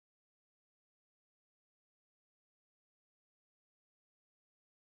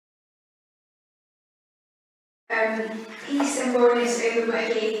peace and boldness over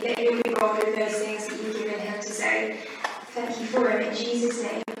Becky, that he'll be bold with those things that you've given him to say. Thank you for him in Jesus'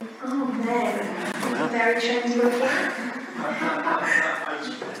 name. Amen. Very trendy looking.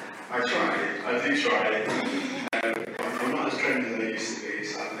 I try. I do try. I'm not as trendy as I used to be,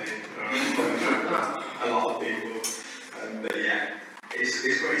 sadly. A lot of people. But yeah, it's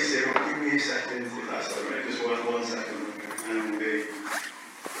great to see everyone. Give me a second, if that's alright. Just one second, and we'll be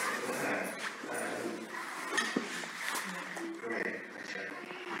there. Great. Okay.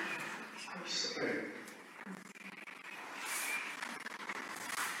 So.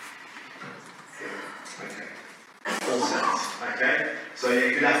 Okay. All set. Okay. So yeah,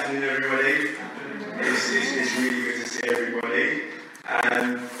 good afternoon, everybody. It's really good to see everybody.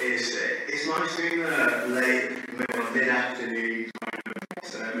 It's nice doing the late mid-afternoon kind of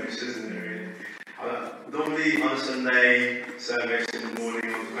service, isn't it? Really? Normally on a Sunday service in the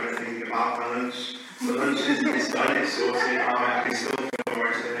morning, I'm kind of thinking about my lunch. The lunch is done, it's sorted. I can still feel the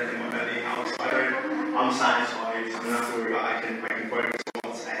rest of it in my belly outside. I'm satisfied. I don't have to worry about. I can focus on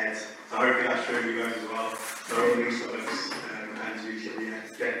what's ahead. So hopefully that's true of you guys as well. So hopefully sucks, and we can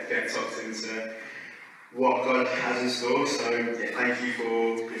get tucked into what God has in store. So yeah, thank you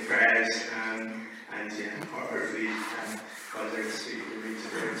for your prayers, and yeah, hopefully God's able to speak with me to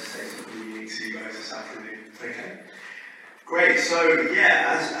be able to say something unique to you guys this afternoon. Okay, great. So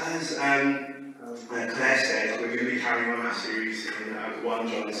yeah, as Claire said, we're going to be carrying on our series in 1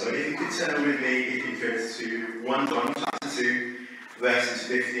 John. So if you could turn with me, if you could, to 1 John chapter 2, verses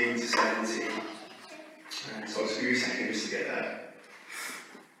 15 to 17. So I'll just give you a second just to get there.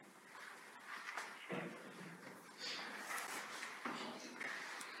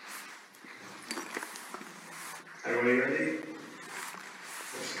 Everybody ready?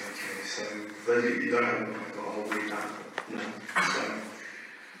 Okay, so those of you who don't have a Bible, I'll read that. No. So,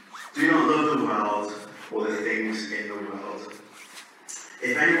 do not love the world or the things in the world.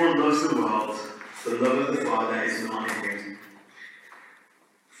 If anyone loves the world, the love of the Father is not in him.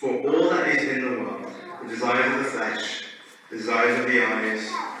 For all that is in the world, the desires of the flesh, the desires of the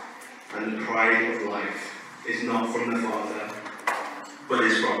eyes, and the pride of life, is not from the Father, but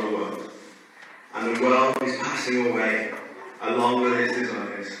is from the world. And the world is passing away along with its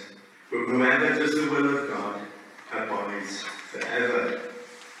desires. But whoever does the will of God abides forever.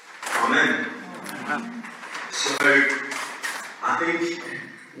 Amen. Amen. So, I think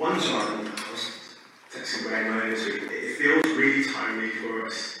 1 John, I was texting Graham earlier this week, it feels really timely for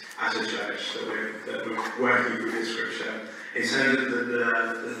us as a church that we're working through this scripture in terms of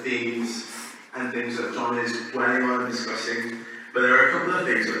the themes and things that John is dwelling on and discussing. But there are a couple of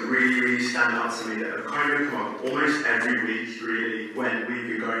things that really stand out to me that have kind of come up almost every week, really, when we've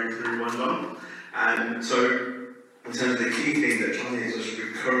been going through 1 John. And so, in terms of the key things that John is just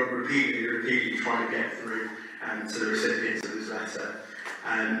repeatedly trying to get through to the recipients of this letter.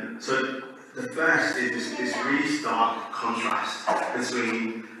 So, the first is this really stark contrast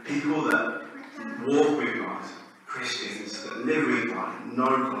between people that walk with God, Christians that live with God, know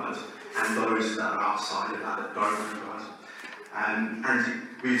God, and those that are outside of that don't know God. And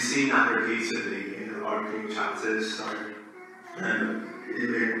we've seen that repeatedly in the opening chapters. So,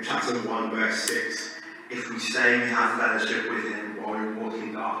 in chapter 1, verse 6, if we say we have fellowship with him while we walk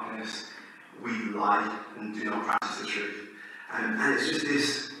in darkness, we lie and do not practice the truth. And it's just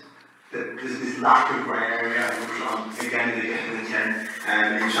this lack of grey area which I'm again and again.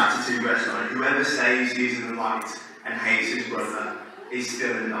 In chapter 2, verse 9, whoever says he is in the light and hates his brother is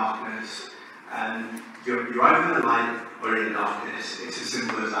still in darkness. You're either in the light or in the darkness. It's as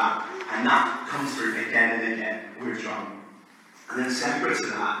simple as that. And that comes through again and again with John. And then separate to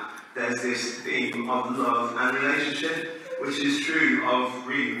that, there's this theme of love and relationship, which is true of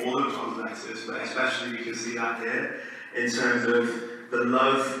really all of John's letters, but especially we can see that here in terms of the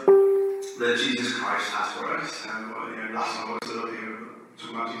love that Jesus Christ has for us. Last time I was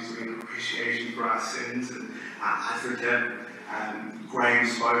talking about Jesus being appreciation for our sins and advocate. Graham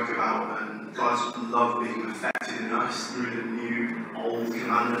spoke about God's love being perfected in us through the new old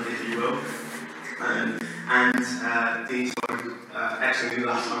commandment, if you will. Dean spoke excellently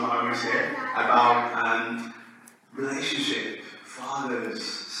last time I was here about relationship, fathers,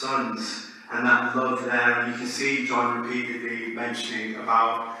 sons, and that love there. And you can see John repeatedly mentioning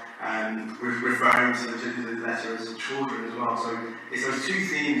about referring to the letter as children as well. So it's those two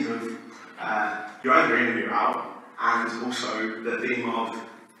themes of you're either in or you're out, and also the theme of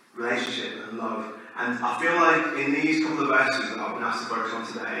relationship and love. And I feel like in these couple of verses that I've been asked to focus on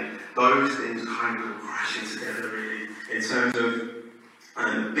today, those things kind of crashing together really, in terms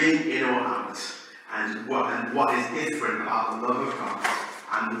of being in or out, and what is different about the love of God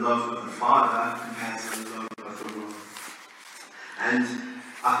and the love of the Father compared to the love of the the world. And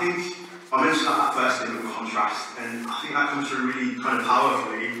I think I mentioned that first thing of contrast, and I think that comes through really kind of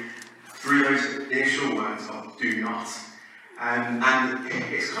powerfully through those initial words of do not. And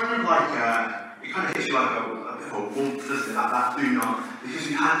it's kind of like, it kind of hits you like a bit of a warmth, doesn't it? That do not. Because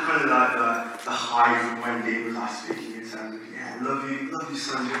we had kind of like the high from when Dean was last speaking in terms of, yeah, love you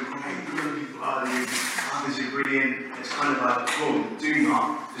sons, you're great, love you fathers, you're brilliant. It's kind of like, oh, do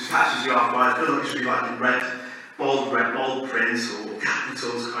not. Just catches you off guard. It feels like it should be like in bold prints or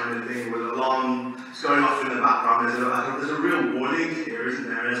capitals kind of thing with alarm going off in the background. There's a real warning here, isn't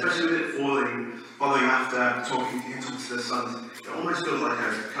there? And especially with it following after talking to the sons, it almost feels like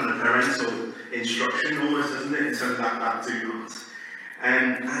a kind of parental instruction, almost, doesn't it? In terms of that do not.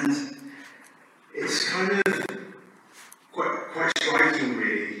 And it's kind of quite striking,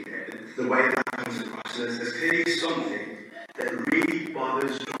 really, the way that comes across. There's clearly something that really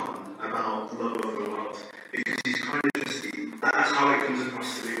bothers John about the love of the world, because he's kind of just, that's how it comes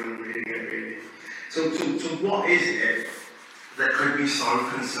across to me when I'm reading it, really. So what is it that could be so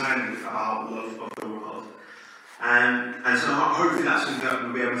concerned about love of the world? And so hopefully that's something that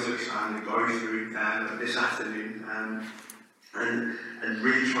we'll be able to expand and go through this afternoon and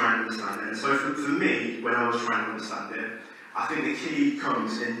really try and understand it. And so for me, when I was trying to understand it, I think the key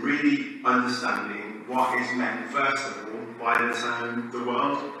comes in really understanding what is meant, first of all, by the term the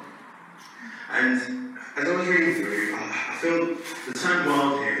world. And as I was reading through, I feel the term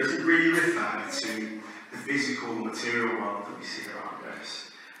world here doesn't really refer to the physical, material world that we see around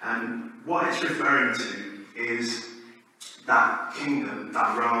us. And what it's referring to is that kingdom,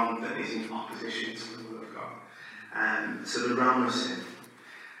 that realm that is in opposition to the will of God. So the realm of sin.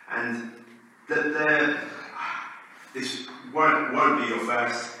 And this won't be your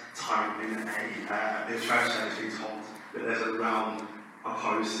first time in a church service being told that there's a realm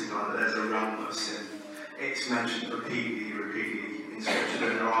opposed to God, that there's a realm of sin. It's mentioned repeatedly in Scripture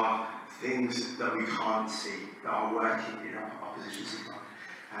that there are things that we can't see that are working in opposition to God.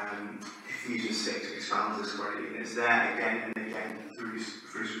 Ephesians 6 expounds this greatly, and it's there again and again through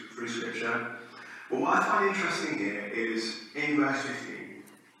Scripture. But what I find interesting here is in verse 15,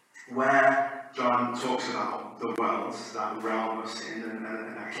 where John talks about the world, that realm of sin and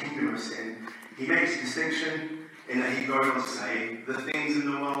that kingdom of sin. He makes a distinction in that he goes on to say the things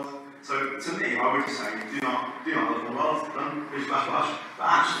in the world. So to me, I would just say, do not love the world, bash. But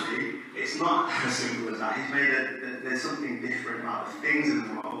actually, it's not as simple as that. He's made it, there's something different about the things in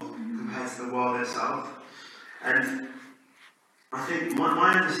the world compared to the world itself. And I think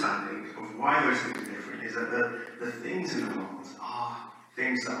my understanding of why those things are different is that the things in the world are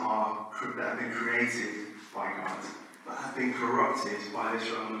things that have been created by God, but have been corrupted by this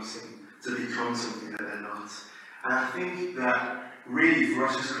realm of sin to become something that they're not. And I think that really for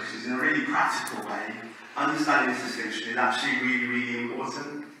us as Christians, in a really practical way, understanding this distinction is actually really, really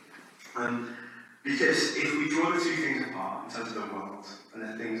important. Because if we draw the two things apart in terms of the world and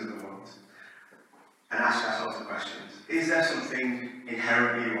the things of the world, and ask ourselves the questions, is there something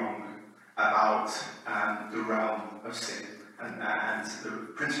inherently wrong about the realm of sin and the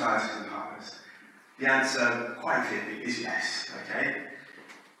principalities and powers? The answer quite clearly is yes, okay?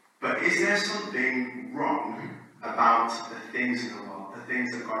 But is there something wrong about the things in the world, the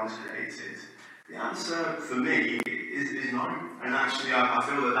things that God has created? The answer for me is no. And actually I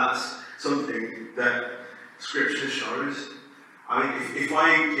feel that that's something that Scripture shows. I mean, if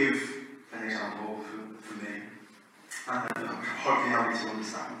I give an example for me, hopefully help me to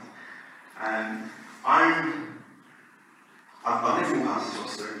understand. I've lived in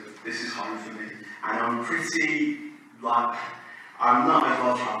Manchester, this is home for me, and I'm pretty, I'm not as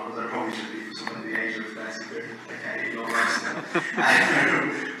well travelled as I probably should be for someone at the age of 32, okay, not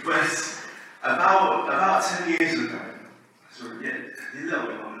less. But about 10 years ago, so yeah, a little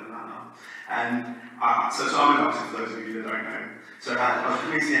bit longer than that now, so I'm a doctor for those of you that don't know. So I was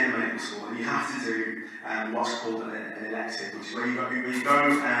coming to the end of medical school, and you have to do what's called an elective, which is where you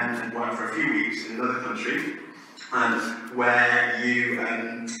go and work for a few weeks in another country, where you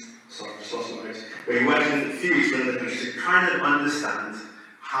where you work in a few weeks in another country to kind of understand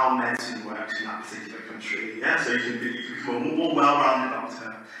how medicine works in that particular country. Yeah, so you can become a more well-rounded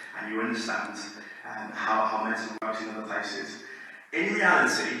doctor, and you understand how medicine works in other places. In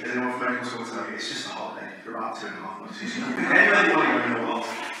reality, as anyone from medical school will tell you, it's just a holiday for about 2.5 months. Anywhere you want to go in the world,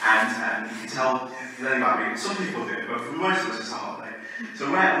 and you can tell anybody, some people do it, but for most of us it's a holiday. So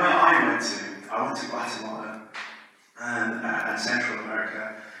where I went to Guatemala and Central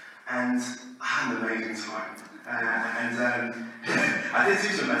America, and I had an amazing time. I did do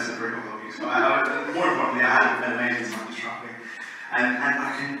some medicine for a couple of weeks, but more importantly, I had an amazing time just traveling. And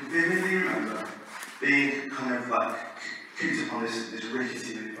I can vividly remember being kind of like cooped up on this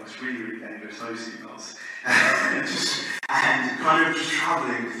rickety minibus, really, really dangerous, no seatbelts, and kind of just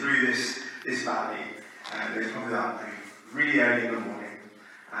travelling through this valley. It's probably that really early in the morning,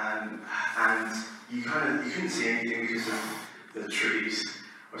 and you couldn't see anything because of the trees.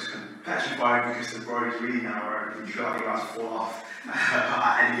 I was kind of petrified because the road is really narrow and you feel like you're about to fall off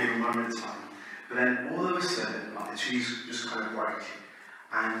at any given moment in time. But then all of a sudden, like, the trees just kind of broke,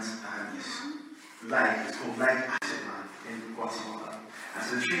 and this lake, it's called Lake Atitlán in Guatemala. And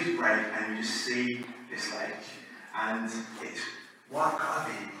so the trees break and you just see this lake, and it's what got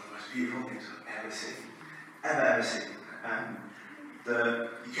to be one of the most beautiful things I've ever seen. Ever seen.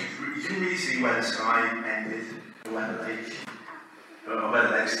 You can really see where the sky ended, or where the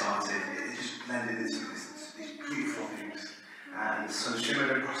lake started. It just blended into these beautiful things. And the sun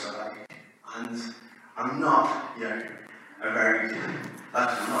shimmered across the lake. And I'm not, I'm not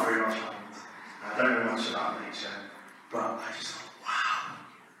very much traveled. I don't know much about nature, but I just thought, wow.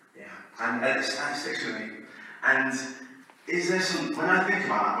 Yeah. And it sticks with me. And is there something, when I think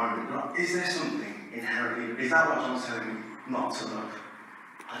about that moment, is there something inherently, is that what John's telling me not to love?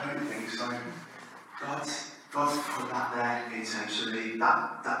 I don't think so. God's put that there intentionally,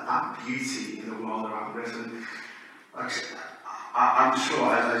 that beauty in the world around us. And like I said, I'm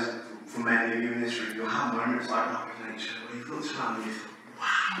sure, as for many of you in this room, you'll have moments like that with nature, where you've looked around and you thought,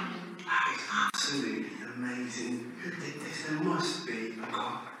 wow, that is absolutely amazing. There must be a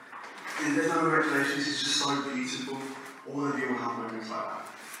God. There's no explanation, this is just so beautiful. All of you will have moments like that.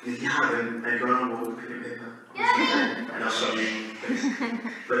 And if you haven't, then go on a walk with a paper. And I'll show you.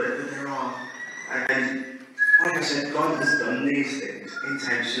 But there are. And like I said, God has done these things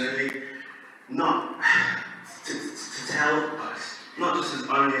intentionally, not to tell us, not just as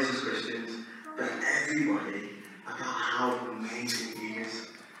only as Christians, but everybody about how amazing He is.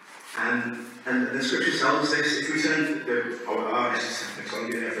 And the scripture tells us this. If we turn to I'll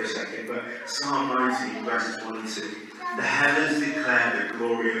get there for a second, but Psalm 19, verses 1 and 2. The heavens declare the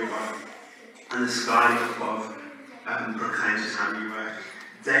glory of God, and the sky above proclaims His handiwork.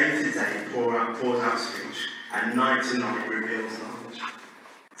 Day to day pours out speech, and night to night reveals knowledge.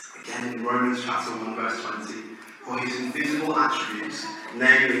 Again in Romans chapter 1, verse 20. For His invisible attributes,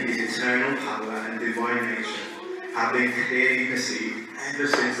 namely His eternal power and divine nature, have been clearly perceived ever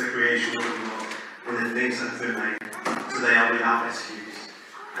since the creation of the world and the things that have been made, so they are without excuse.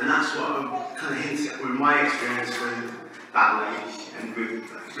 And that's what I'm kind of hinting at with my experience with that lake, and with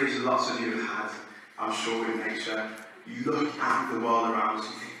experiences lots of you have had, I'm sure, with nature. You look at the world around us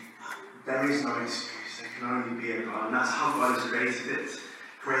and think, there is no excuse, there can only be a God, and that's how God has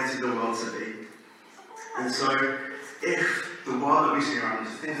created the world to be. And so, if the world that we see around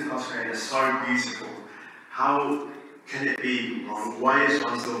us, the things that God's created are so beautiful, how can it be wrong? Why is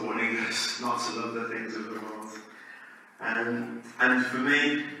God still warning us not to love the things of the world? And for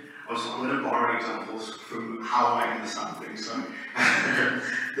me, I'm going to borrow examples from how I understand things. So,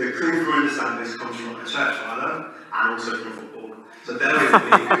 the clue for understanding this comes from a church father and also from football. So bear with me. I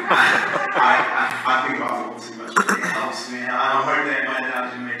think about football too much, but it helps me. And I hope that my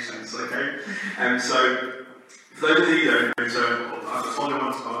analogy makes sense, okay? So, for those of you who don't know, so I've told you on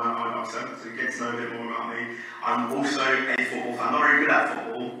October to get to know a bit more about me. I'm also a football fan. I'm not very good at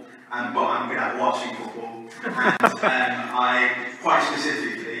football, but I'm good at watching football. And I, quite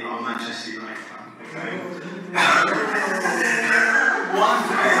specifically, I'm a Manchester United fan, okay? One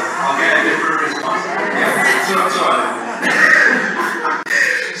day, I'll get a different response.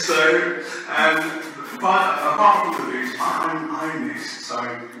 So, apart from the boots, I miss, so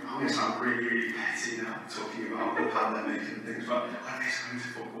I'm going to sound really, really petty now, talking about the pandemic and things, but I miss going to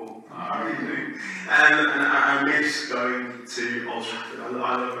football. I really do. And I miss going to Old Trafford. I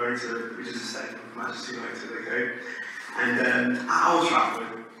love going to, which is a stadium of Manchester United, okay? And at Old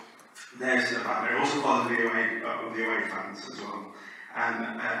Trafford, there's the back there, also part of the away fans as well.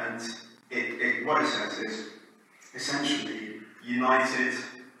 And what it says is, essentially, United,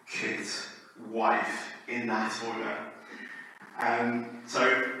 kids, wife, in that order. So,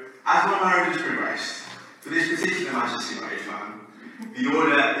 as my marriage has progressed, for this particular Manchester United fan, the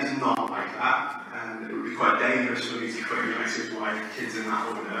order is not like that, and it would be quite dangerous for me to put United's wife, kids in that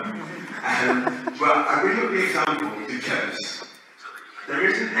order. But I bring up the example because there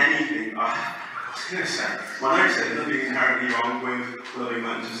isn't anything, I was going to say, my notes say there's nothing inherently wrong with loving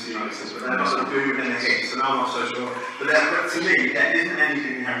Manchester United, but they're not the boom and the hit, so now I'm not so sure. But to me, there isn't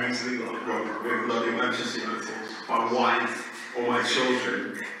anything inherently wrong with loving Manchester United, my wife, or my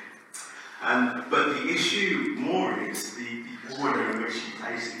children. But the issue more is the order in which He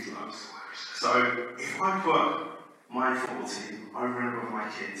places these loves. So if I put my football team over and above my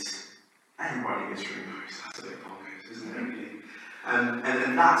kids, Everybody in this room knows that's a bit bonkers, isn't it, really?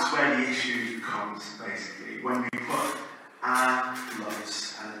 And that's where the issue comes, basically. When we put our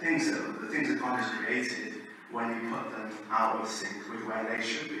loves and the things that God has created, when we put them out of sync with where they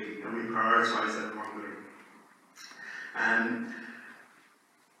should be, and we prioritise them wrongly.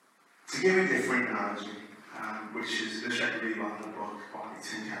 To give a different analogy, which is illustrated really well in a book by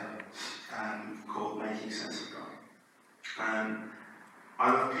Tim Keller, called Making Sense of God.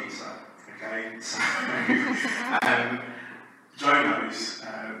 I love pizza, okay? So, Joe knows,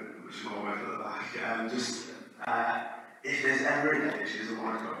 which is all over the back, if there's ever a day she doesn't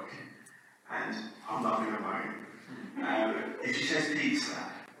want to cook, and I'm not going to moan, if she says pizza,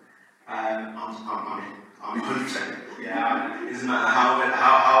 I'm 100%. Yeah, it doesn't matter how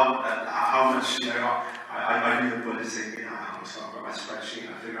much, I do the budgeting in our house, so I've got my spreadsheet,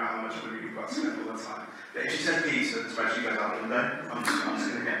 and I figure out how much money we've got to spend all the time. But if she says pizza, the spreadsheet goes out the window. I'm just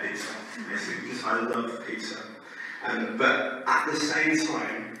going to get pizza, basically, because I love pizza. But at the same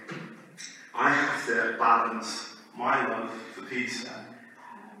time, I have to balance my love for pizza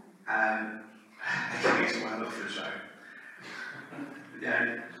against my love for Joe.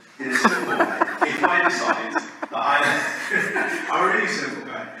 Yeah, in a simple way, if I decide that I'm a really simple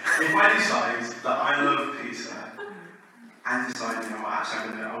guy. If I decide that I love pizza and decide,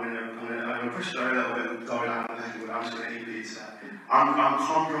 actually I'm going to push Joe a little bit, go down the pecking order, I'm just going to eat pizza, I'm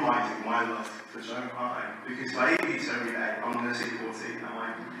compromising my love for Joe, aren't I? Because if I eat pizza every day, I'm going to see 40, am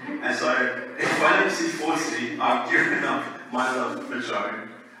I? And so, if I don't see 40, I've given up my love for Joe,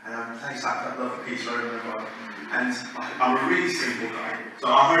 and I've placed that love for pizza over and above. And I'm a really simple guy, so I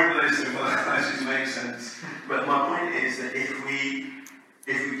hope that those simple analogies make sense. But my point is that if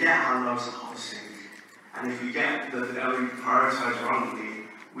we get our loves out of sync, and if we get that we prioritise wrongly,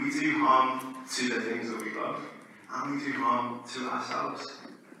 we do harm to the things that we love, and we do harm to ourselves.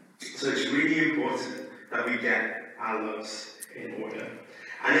 So it's really important that we get our loves in order.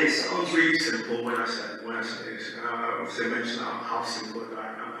 And it sounds really simple when I say this. And I obviously mentioned how simple I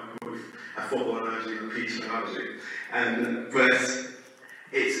am with a football analogy and a pizza analogy. But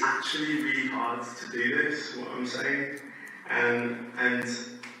it's actually really hard to do this, what I'm saying. And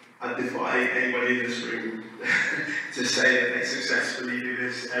I defy anybody in this room to say that they successfully do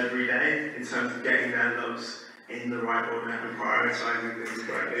this every day in terms of getting their loves in the right order and prioritising things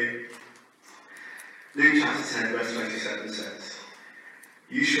correctly. Luke chapter 10, verse 27 says,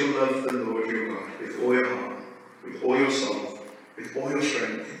 "You shall love the Lord your God with all your heart, with all your soul, with all your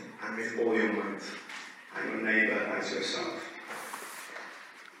strength, and with all your might, and your neighbour as yourself."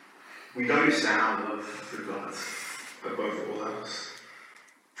 We don't set our love for God above all else.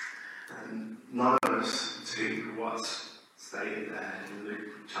 And none of us do what's stated there in Luke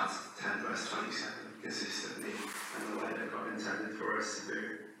chapter 10, verse 27, consistently, and the way that God intended for us to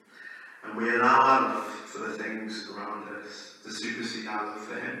do. And we allow our love for the things around us to supersede our love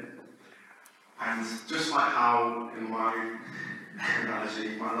for Him. And just like how, in my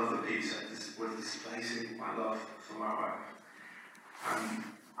analogy, my love for pizza was displacing my love for my wife,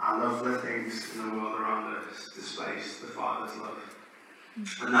 our love for the things in the world around us displace the Father's love.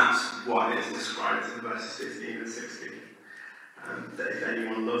 And that's what is described in verses 15 and 16. That if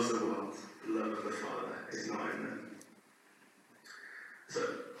anyone loves the world, the love of the Father is not in them. So,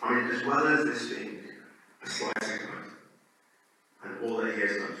 as well as this being a slicing knife, and all that He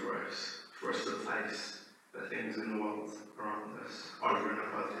has done for us to place the things in the world around us over and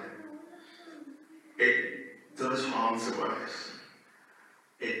above Him, it does harm to us.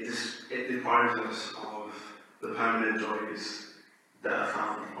 It deprives us of the permanent joys that are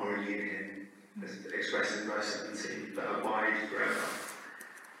found only in Him, as expressed in verse 17, that abide forever.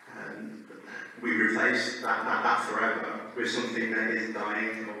 And we replace that forever with something that is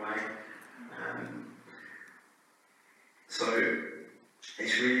dying away. So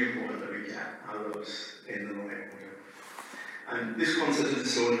it's really important that we get our loves in the right order. And this concept of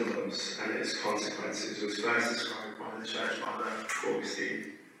disordered loves and its consequences was first described by the church father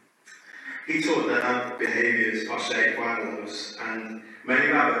Augustine. He taught that our behaviours are shaped by our loves, and many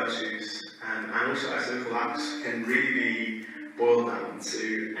of our virtues and also our sinful acts can really be boiled down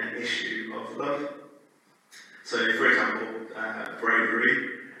to an issue of love. So, for example, bravery,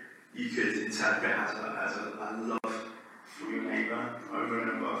 you could interpret as a love for your neighbour over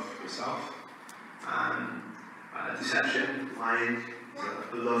and above yourself. Deception, lying,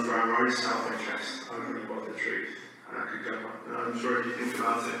 a love for our own self-interest over and above the truth. And I could go on. And I'm sure if you think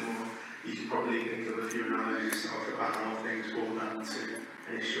about it more, you could probably think of a few analogies yourself about how things boil down to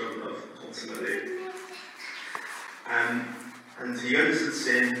an issue of love, ultimately. And he understood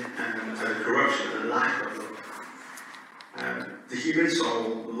sin and corruption and lack of love. The human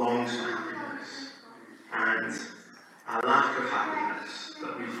soul longs for happiness, and our lack of happiness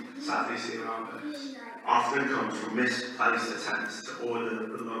that we sadly see around us often comes from misplaced attempts to order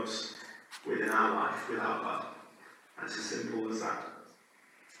the loves within our life without God. And it's as simple as that.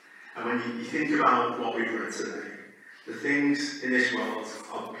 And when you think about what we've read today, the things in this world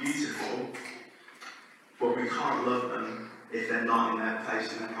are beautiful, but we can't love them if they're not in their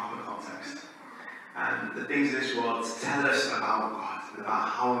place in their proper context. And the things in this world tell us about God, about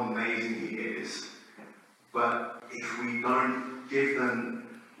how amazing He is. But if we don't give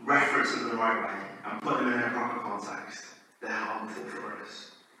them reference in the right way and put them in their proper context, they're harmful for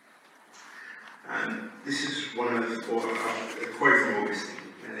us. And this is one of a quote from Augustine,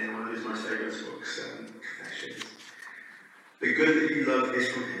 in one of his most famous books, Confessions. The good that you love is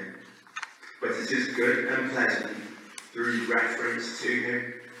from Him, but it is good and pleasant through reference to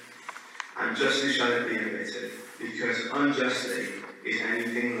Him. And justly shall it be omitted, because unjustly is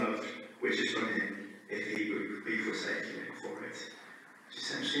anything loved which is from Him, if He would be forsaken it for it. Which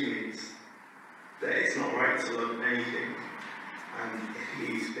essentially means that it's not right to love anything, if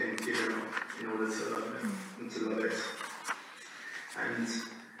He's been given up in order to love it and to love it. And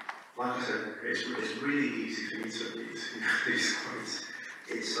like I said, it's really easy for me to read these quotes.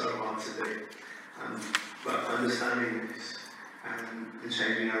 It's so hard to do. But understanding this and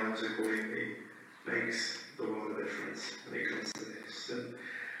changing our lives accordingly makes the world a difference when it comes to this. And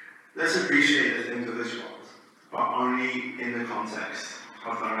let's appreciate the things of this world, but only in the context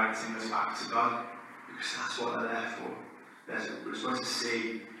of directing us back to God, because that's what they're there for. We're supposed to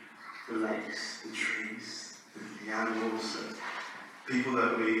see the lakes, the trees, the animals, the people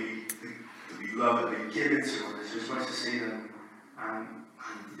that we love, that we've given to us. We're supposed to see them and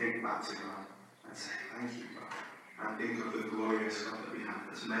think back to God and say, thank you, God. And think of the glorious God that we have,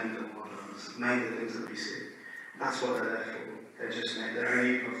 that's made the world of us, made the things that we see. That's what they're there for. They're just made, they're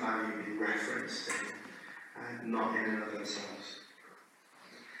only of value in reference to Him, and not in and of themselves.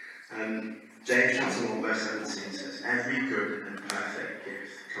 James chapter 1 verse 17 says, every good and perfect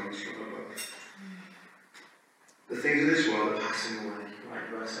gift comes from above. The things of this world are passing away, like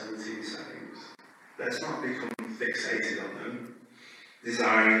verse 17 says. Let's not become fixated on them,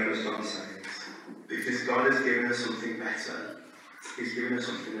 desiring those non-sayings. Because God has given us something better. He's given us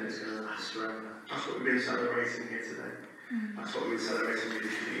something that is going to last forever. That's what we've been celebrating here today. That's what we've been celebrating with the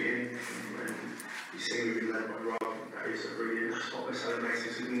communion. When we sing, we've been led by Rob, that is so brilliant. That's what we're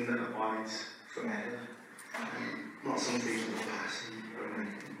celebrating, something that abides forever. Not something that will pass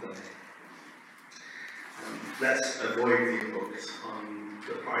and die. Let's avoid being hooked on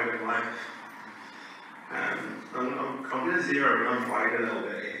the pride of life. I'm going to zero in on pride a little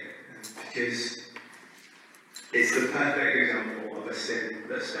bit here, because it's the perfect example of a sin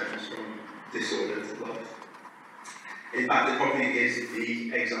that stems from disordered love. In fact, it probably is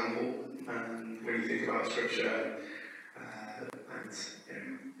the example when you think about Scripture and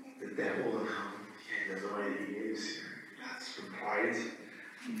the devil and how he is the way he is. That's from pride.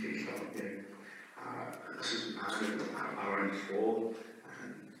 You think about us as man and our own fall,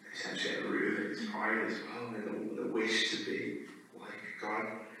 and essentially at the root of it is pride as well, and the wish to be like God.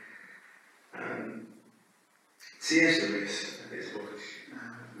 C.S. Lewis, his book,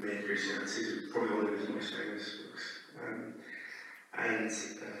 Mere Christianity, is probably one of his most famous books.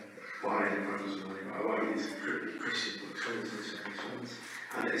 Died in front of his money, but I like these Christian books, one of his most famous ones.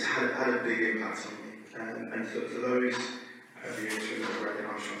 And it's had a big impact on me. And for those of you who have read it,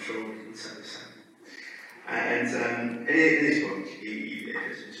 I'm sure we can say the same. And in his book, he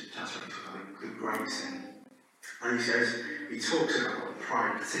chapter 25, the great sin. And he talks about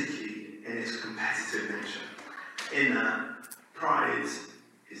pride, particularly in its competitive nature. In that, pride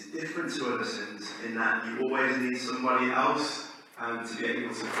is different to other sins, in that you always need somebody else to be able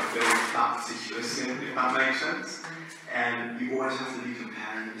to fulfill that particular sin, if that makes sense. And you always have to be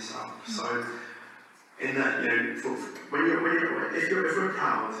comparing yourself. So, in that, if we're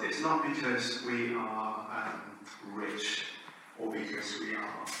proud, it's not because we are rich or because we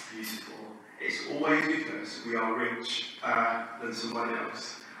are beautiful. It's always because we are rich than somebody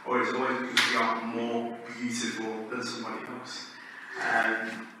else, or it's always because we are more beautiful than somebody else.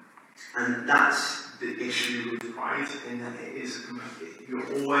 And that's the issue with pride, in that you're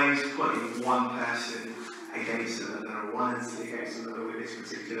always putting one person against another, or one entity against another with this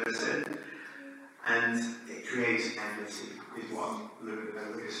particular sin. And it creates enmity, is what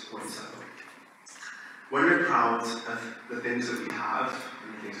Lewis points out. When we're proud of the things that we have,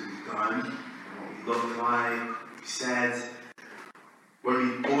 and the things that we've done, and what we look like, what we said, when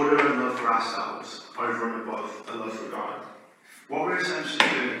we order a love for ourselves over and above a love for God, what we're essentially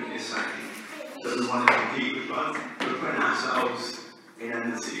doing is saying that we want to compete with God. We're putting ourselves ourselves in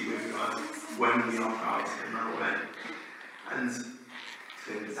enmity with God when we are proud in that way.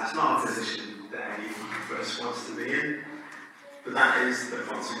 And that's not a position that any one of us wants to be in, but that is the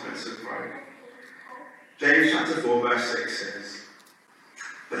consequence of pride. James chapter 4 verse 6 says,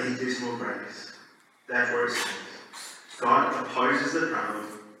 "But he gives more grace. Therefore it says, God opposes the proud,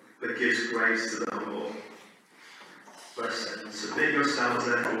 but gives grace to the humble." Verse 7, "Submit yourselves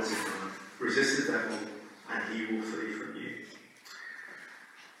therefore to God, resist the devil, and he will flee from you."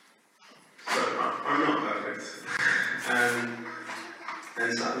 So I'm not perfect.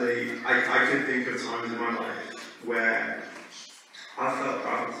 And sadly, I can think of times in my life where I felt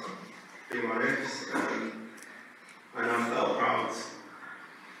proud, being honest, and I felt proud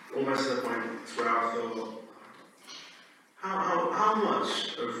almost to the point where I thought, how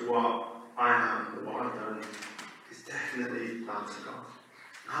much of what I am, or what I've done, is definitely down to God?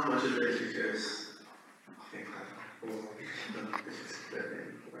 How much of it is because I think clever, or because I've done this particular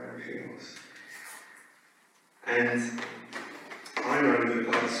thing, or everything else? And I know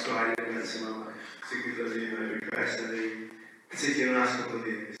that God's guided events in my life, particularly personally, particularly in the last couple of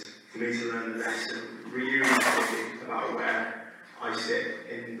years, for me to learn the lesson, really thinking about where I sit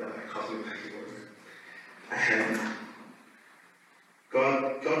in the cosmic pecking order. And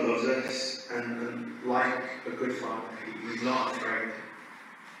God loves us, and like a good father, He's not afraid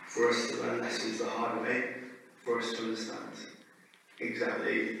for us to learn lessons the hard way, for us to understand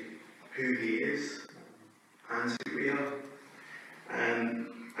exactly who He is and who we are.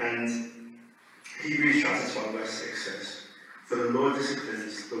 And Hebrews chapter 12 verse 6 says, "For the Lord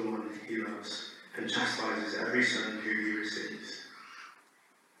disciplines the one He loves, and chastises every son who He receives."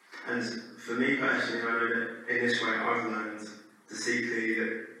 And for me personally, I know that in this way I've learned to see clearly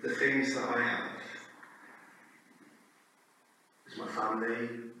that the things that I have is my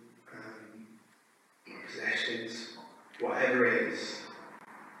family, my possessions, whatever it is,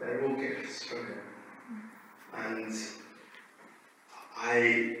 they're all gifts from Him. And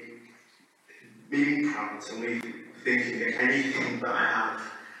being proud and me thinking that anything that I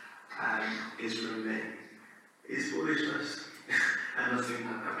have is from me is foolishness and nothing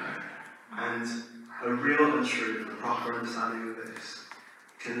more. And a real and true and proper understanding of this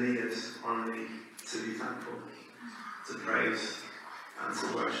can lead us only to be thankful, to praise and to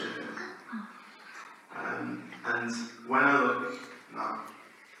worship Him. And when I look now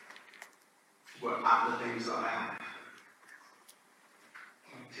at the things that I have,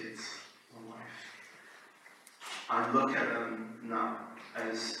 my kids, my wife, I look at them not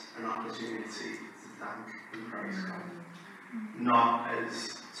as an opportunity to thank and praise God, not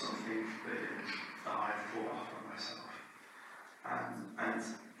as something that I've brought off of myself. And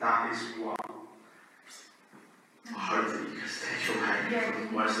that is what I hope that you can take away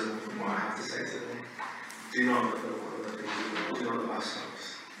from most of what I have to say today. Do not look at one of the things in the world, do not look at ourselves.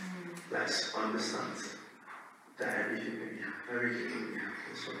 Let's understand that everything that we have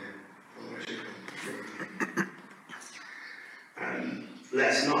is from Him, and worship Him.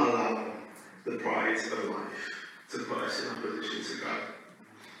 Let's not allow the pride of life to put us in opposition to God.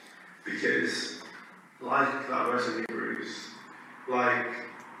 Because, like that verse in Hebrews, like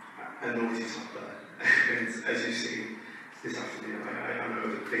a naughty toddler, and as you've seen this afternoon, I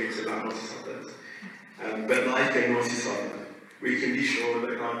know things about naughty toddlers, but like a naughty toddler, we can be sure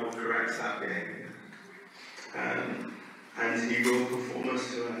that God will correct that behaviour. And He will conform us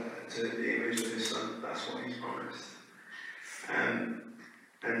to the image of His Son. That's what He's promised. And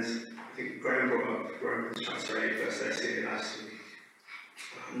I think Graham brought up Romans chapter 8 verse 13 last week.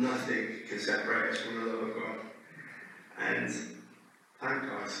 Nothing can separate us from the love of God. And thank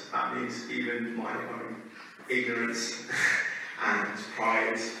God, that means even my own ignorance and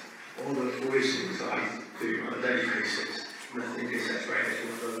pride, all the foolish things that I do on a daily basis, nothing can separate us from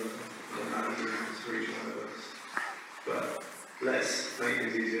the love of God for each one of us. But let's make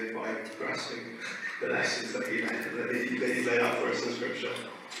things easier by grasping the lessons that He laid out for us in Scripture.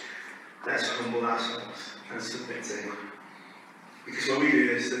 Let's humble ourselves and submit to Him. Because when we do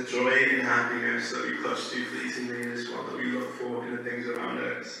this, the joy and happiness that we clutch to fleetingly in this world, that we look for in the things around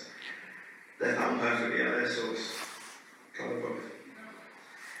us, they're found perfectly at their source, God above.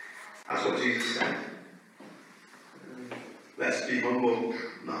 That's what Jesus said. Let's be humble.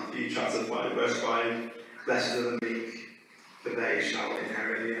 Matthew chapter 5, verse 5. Blessed are the meek, for they shall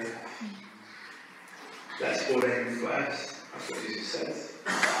inherit the earth. Let's order Him first. That's what Jesus says.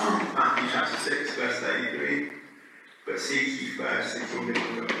 Matthew chapter 6, verse 33. But seek ye first the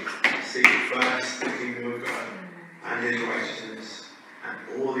kingdom of God. Seek first the kingdom of God and His righteousness, and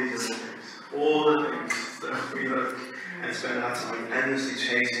all these other things, all the things that we look and spend our time endlessly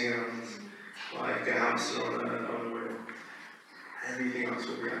chasing around like a hamster on a wheel, everything else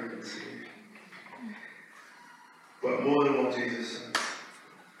will be added to you. But more than what Jesus said,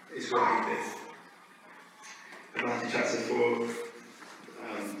 is what he did. In Matthew chapter 4,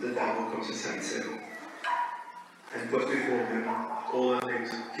 the devil comes to tempt him and puts before him all the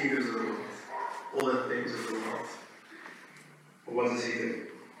things, kingdoms of the world, all the things of the world. But what does he do?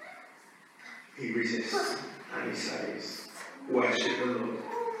 He resists and he says, worship the Lord,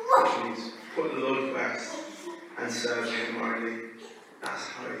 which means put the Lord first and serve him only. That's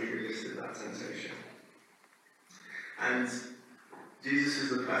how he resisted that temptation. And Jesus is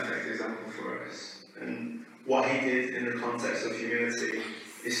the perfect example for us. And what he did in the context of humility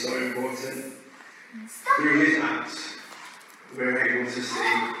is so important. Through his acts, we're able to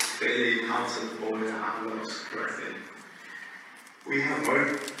see clearly how to order our lives correctly. We have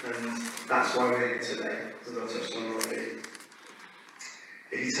hope, and that's why we're here today, as I touched on already.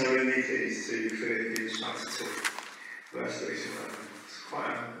 If you turn with me, please, to Philippians chapter 2, verse 3 to 11. It's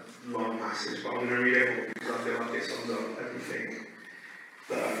quite a long passage, but I'm going to read it all because I feel like it sums up everything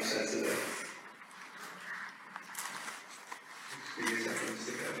that I've said today. Just give you a second to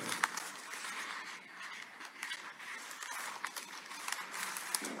stick over.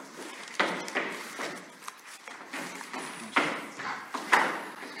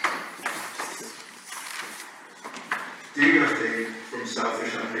 Do nothing from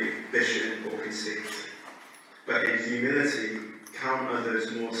selfish ambition or conceit, but in humility count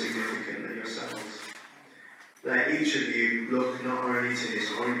others more significant than yourselves. Let each of you look not only to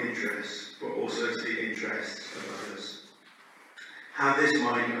his own interests, but also to the interests of others. Have this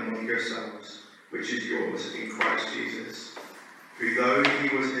mind among yourselves, which is yours in Christ Jesus, who though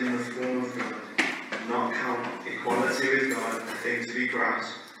he was in the form of God, did not count equality with God a thing to be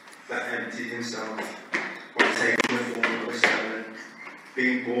grasped, but emptied himself, by taking the form of a servant,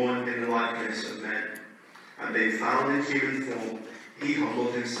 being born in the likeness of men, and being found in human form, he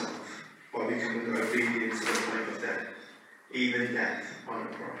humbled himself by becoming obedient to the point of death, even death on a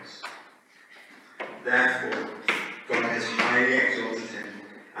cross. Therefore, God has highly exalted him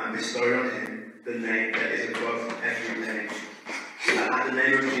and bestowed on him the name that is above every name, so that at the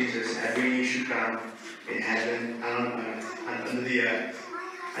name of Jesus every knee should bow in heaven and on earth and under the earth,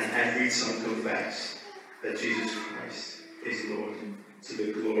 and every tongue confess that Jesus Christ is Lord, to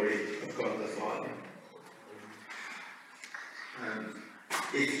the glory of God the Father.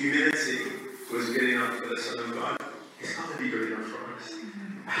 If humility was good enough for the Son of God, it's got to be good enough for us.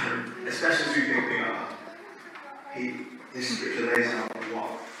 Especially as we think we are. This scripture lays out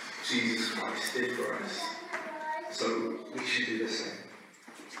what Jesus Christ did for us. So we should do the same.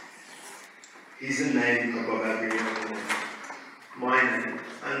 He's the name above every other name. My name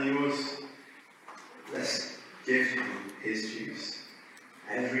and yours. Let's give him his dues.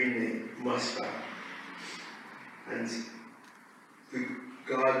 Every knee must bow. And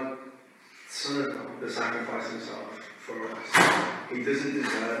God, Son of God, that sacrificed himself for us, he doesn't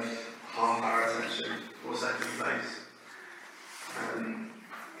deserve half our attention or second place.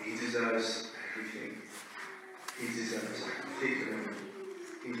 He deserves everything. He deserves our complete commitment.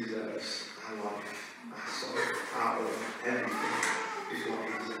 He deserves our life, our soul, our all, everything is what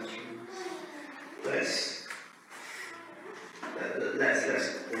he deserves from us. Let's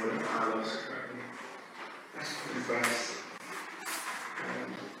order our lives correctly. Let's put him first.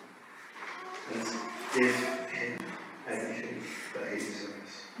 And give him everything that he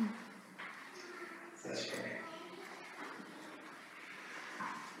deserves. Let's pray.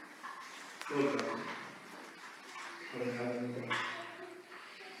 Lord God, Lord of heaven and God,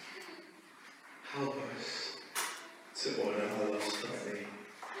 help us to order our lives correctly.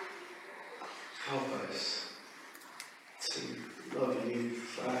 Help us to love you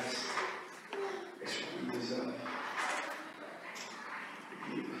first. It's what we deserve.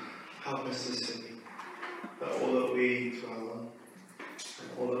 Help us to see that all that we dwell on and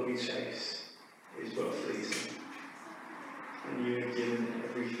all that we chase is but fleeting. And you have given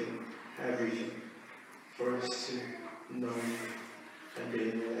everything for us to know you and be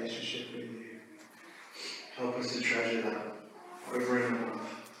in a relationship with you. Help us to treasure that over and above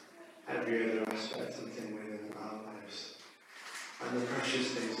every other aspect and thing within our lives. And the precious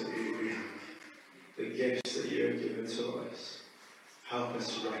things that we have, the gifts that you have given to us, help us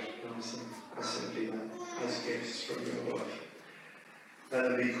to recognize them as simply that, as gifts from your love. Let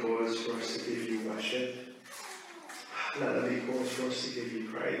there be cause for us to give you worship. Let there be cause for us to give you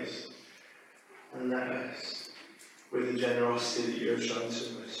praise. And let us, with the generosity that you have shown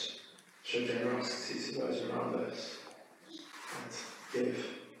to us, show generosity to those around us. And give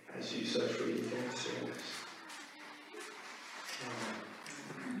as you so freely give to us. Amen.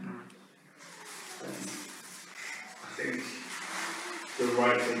 I think the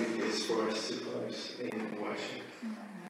right thing is for us